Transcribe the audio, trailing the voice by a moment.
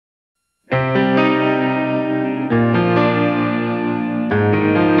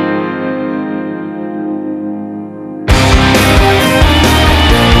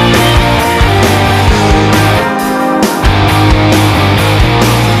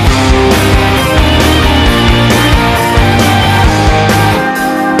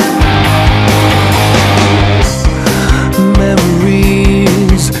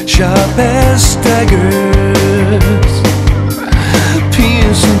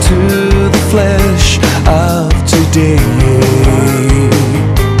day.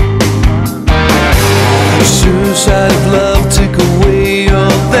 Suicide of love took away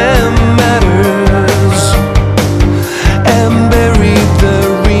all that matters and buried the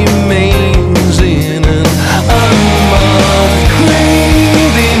remains in an unmarked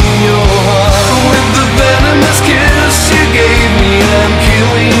grave in your heart. With the venomous kiss you gave me, I'm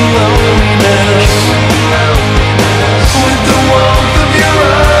killing loneliness. With the warmth of your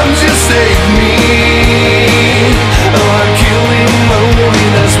arms you saved me. Oh, I'm killing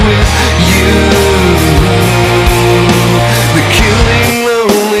loneliness with you. The killing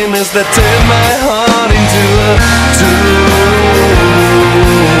loneliness that turned my heart into a tomb.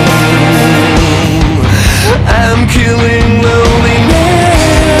 I'm killing loneliness.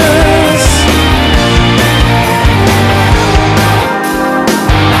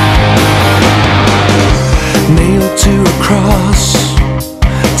 Nailed to a cross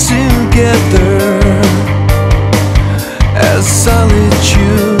together as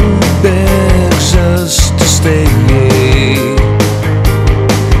solitude begs us to stay.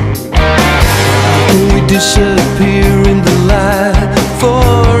 We disappear in the light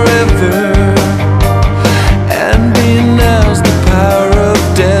forever, and denounce the power of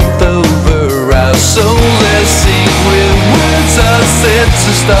death over our souls as sing with words are said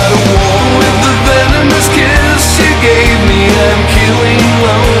to start a war. With the venomous kiss you gave me, I'm killing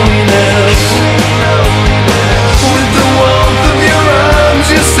loneliness. With the warmth of your arms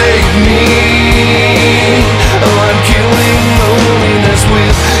you saved me. Oh, I'm killing loneliness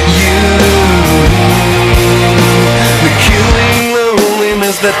with you. The killing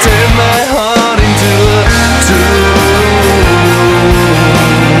loneliness that turned my heart into a tomb.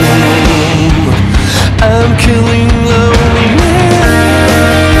 I'm killing loneliness.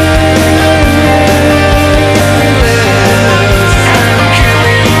 I'm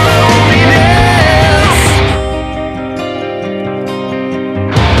killing loneliness.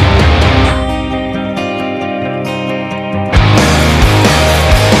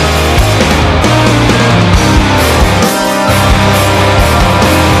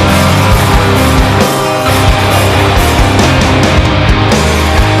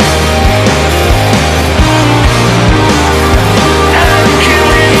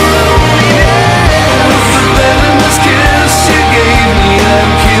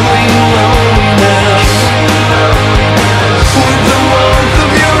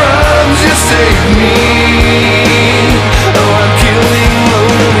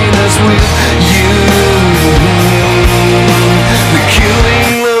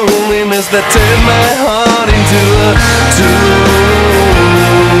 That turned my heart into a tomb.